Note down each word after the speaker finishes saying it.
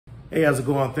Hey, how's it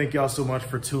going? Thank y'all so much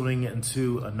for tuning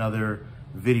into another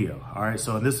video. All right,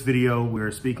 so in this video,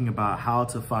 we're speaking about how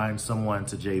to find someone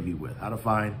to JV with, how to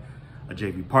find a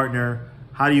JV partner.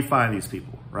 How do you find these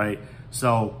people, right?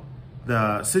 So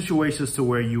the situations to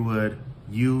where you would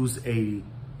use a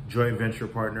joint venture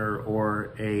partner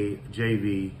or a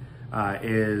JV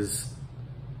is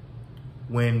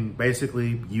when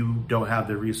basically you don't have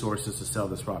the resources to sell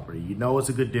this property. You know it's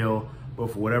a good deal,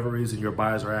 but for whatever reason, your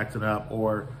buyers are acting up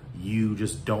or you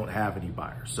just don't have any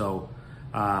buyers. So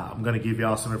I'm gonna give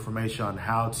y'all some information on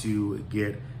how to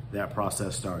get that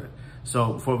process started.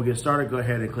 So before we get started, go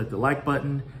ahead and click the like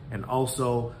button and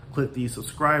also click the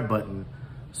subscribe button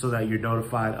so that you're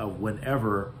notified of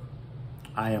whenever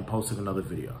I am posting another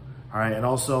video. All right, and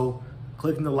also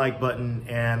clicking the like button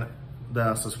and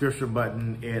the subscription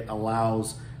button, it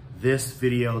allows this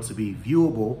video to be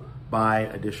viewable by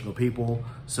additional people.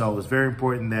 So it's very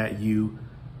important that you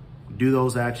do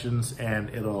those actions, and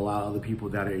it'll allow other people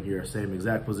that are in your same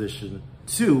exact position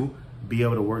to be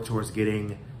able to work towards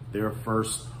getting their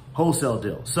first wholesale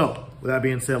deal. So with that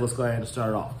being said, let's go ahead and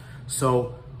start off.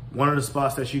 So one of the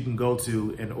spots that you can go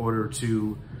to in order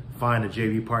to find a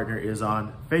JV partner is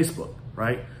on Facebook,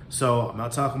 right? So I'm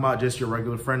not talking about just your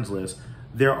regular friends list.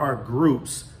 There are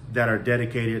groups that are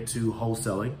dedicated to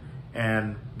wholesaling,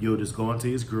 and you'll just go into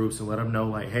these groups and let them know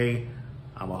like, hey,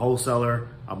 I'm a wholesaler.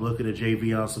 I'm looking at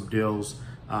JV on some deals.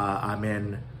 I'm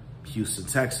in Houston,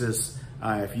 Texas.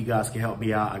 If you guys can help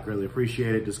me out, I greatly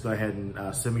appreciate it. Just go ahead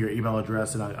and send me your email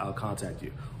address and I'll contact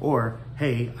you. Or,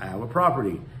 hey, I have a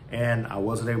property and I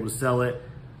wasn't able to sell it.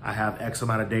 I have X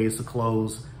amount of days to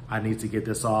close. I need to get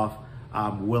this off.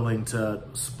 I'm willing to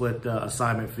split the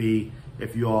assignment fee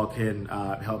if you all can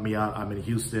help me out. I'm in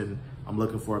Houston. I'm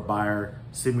looking for a buyer.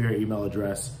 Send me your email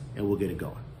address and we'll get it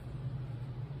going,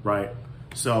 right?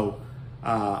 So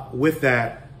with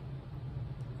that,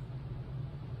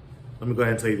 let me go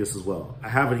ahead and tell you this as well. I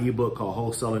have an ebook called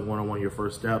Wholesaling 101 Your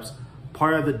First Steps.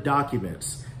 Part of the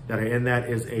documents that are in that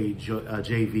is a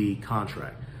JV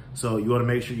contract. So you want to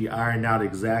make sure you iron out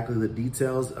exactly the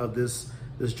details of this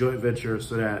joint venture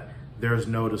so that there's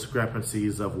no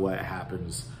discrepancies of what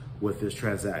happens with this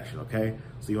transaction, okay?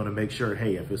 So you want to make sure,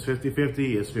 hey, if it's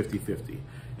 50-50, it's 50-50.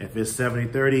 If it's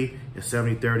 70-30, it's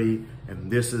 70-30,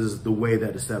 and this is the way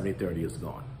that the 70-30 is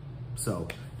going. So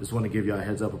just want to give you a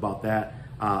heads up about that.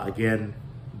 Again,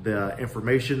 the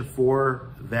information for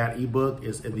that ebook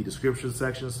is in the description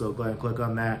section, so go ahead and click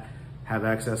on that, have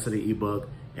access to the ebook,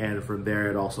 and from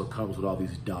there it also comes with all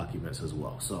these documents as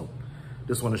well. So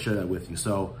just want to share that with you.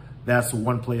 So that's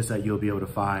one place that you'll be able to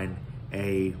find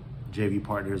a JV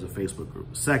partner is a Facebook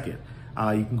group. Second,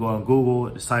 you can go on Google,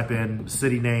 just type in the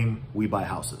city name, We Buy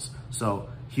Houses. So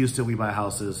Houston, We Buy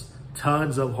Houses,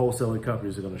 tons of wholesaling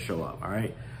companies are gonna show up, all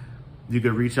right? You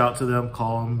can reach out to them,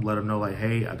 call them, let them know like,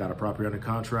 hey, I got a property under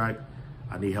contract.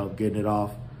 I need help getting it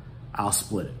off. I'll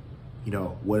split it, you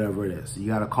know, whatever it is. You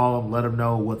gotta call them, let them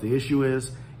know what the issue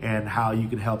is and how you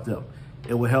can help them.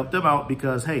 It will help them out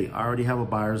because, hey, I already have a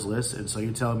buyer's list. And so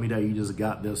you're telling me that you just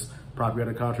got this property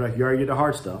under contract. You already get the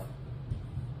hard stuff.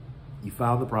 You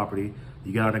found the property,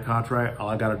 you got under contract. All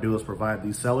I gotta do is provide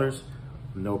these sellers,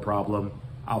 no problem.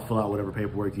 I'll fill out whatever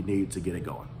paperwork you need to get it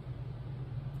going.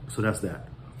 So that's that.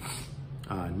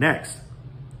 Next,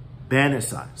 banner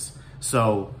signs.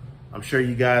 So I'm sure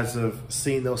you guys have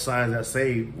seen those signs that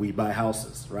say We Buy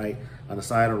Houses, right? On the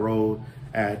side of the road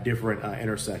at different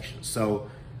intersections. So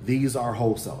these are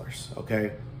wholesalers,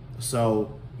 okay?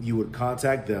 So you would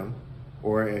contact them,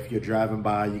 or if you're driving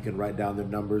by, you can write down their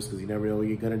numbers because you never know when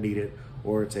you're gonna need it,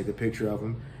 or take a picture of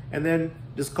them, and then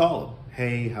just call them.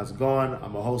 Hey, how's it going?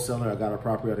 I'm a wholesaler, I got a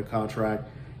property under contract,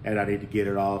 and I need to get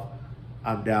it off.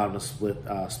 I'm down to split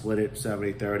it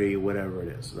 70-30, whatever it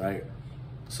is, right?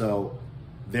 So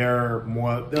they'll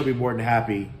be more than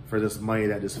happy for this money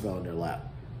that just fell in their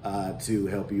lap to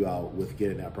help you out with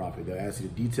getting that property. They'll ask you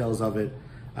the details of it,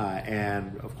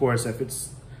 and of course, if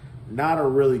it's not a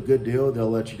really good deal, they'll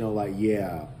let you know like,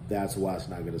 yeah, that's why it's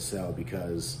not gonna sell,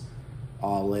 because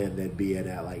all in, they'd be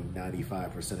at like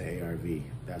 95% of ARV.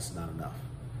 That's not enough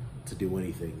to do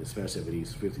anything, especially if it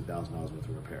needs $50,000 worth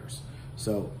of repairs.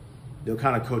 So they'll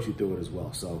kind of coach you through it as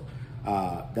well. So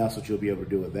that's what you'll be able to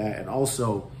do with that. And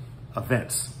also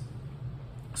events.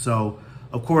 So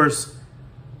of course,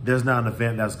 there's not an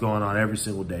event that's going on every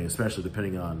single day, especially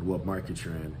depending on what market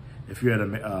you're in. If you're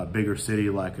in a bigger city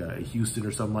like Houston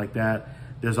or something like that,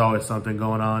 there's always something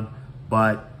going on.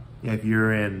 But if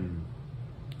you're in,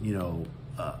 you know,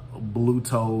 Blue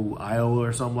Toe, Iowa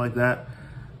or something like that,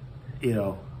 you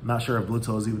know, I'm not sure if Blue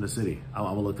Toe is even a city. I'm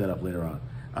gonna look that up later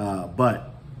on.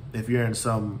 But if you're in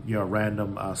some, you know,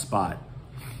 random spot,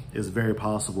 it's very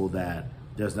possible that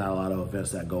there's not a lot of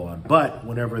events that go on. But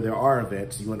whenever there are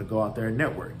events, you want to go out there and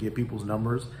network, get people's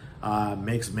numbers,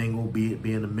 mix, mingle, be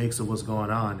in the mix of what's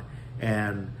going on,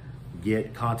 and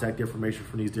get contact information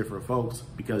from these different folks,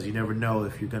 because you never know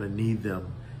if you're going to need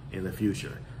them in the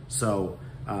future. So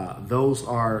those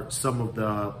are some of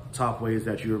the top ways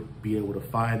that you'll be able to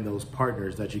find those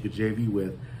partners that you could JV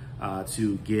with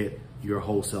to get your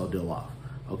wholesale deal off.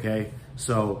 Okay,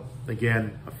 so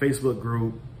again, a Facebook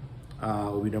group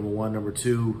will be number one. Number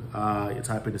two, you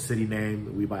type in the city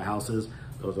name, We Buy Houses.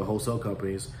 Those are wholesale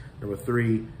companies. Number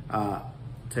three,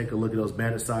 take a look at those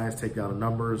bandit signs, take down the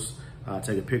numbers,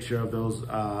 take a picture of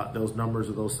those numbers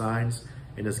or those signs,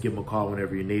 and just give them a call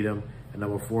whenever you need them. And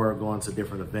number four, go on to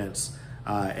different events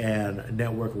and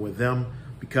networking with them,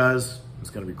 because it's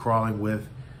going to be crawling with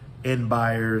end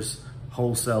buyers,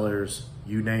 wholesalers,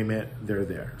 you name it, they're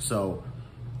there. So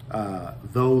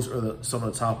those are some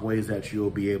of the top ways that you'll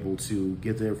be able to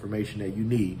get the information that you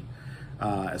need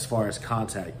as far as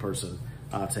contact person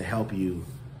to help you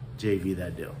JV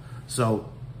that deal. So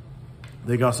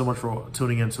thank y'all so much for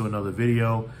tuning into another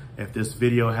video. If this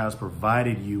video has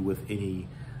provided you with any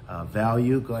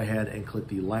value, go ahead and click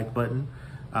the like button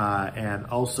and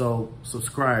also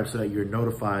subscribe so that you're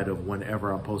notified of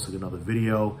whenever I'm posting another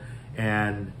video.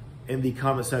 And in the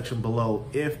comment section below,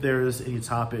 if there is any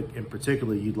topic in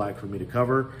particular you'd like for me to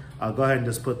cover, go ahead and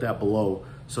just put that below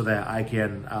so that I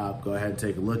can go ahead and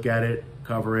take a look at it,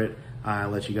 cover it,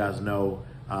 and let you guys know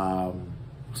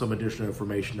some additional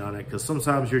information on it. Because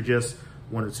sometimes you're just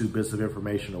one or two bits of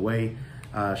information away.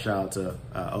 Shout out to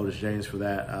Otis James for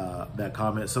that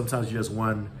comment. Sometimes you're just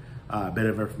one bit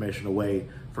of information away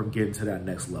from getting to that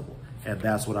next level. And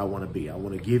that's what I want to be. I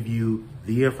want to give you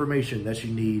the information that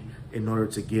you need in order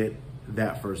to get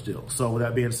that first deal. So with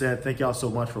that being said, thank y'all so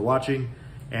much for watching,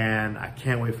 and I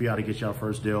can't wait for y'all to get y'all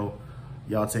first deal.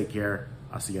 Y'all take care.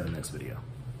 I'll see you in the next video.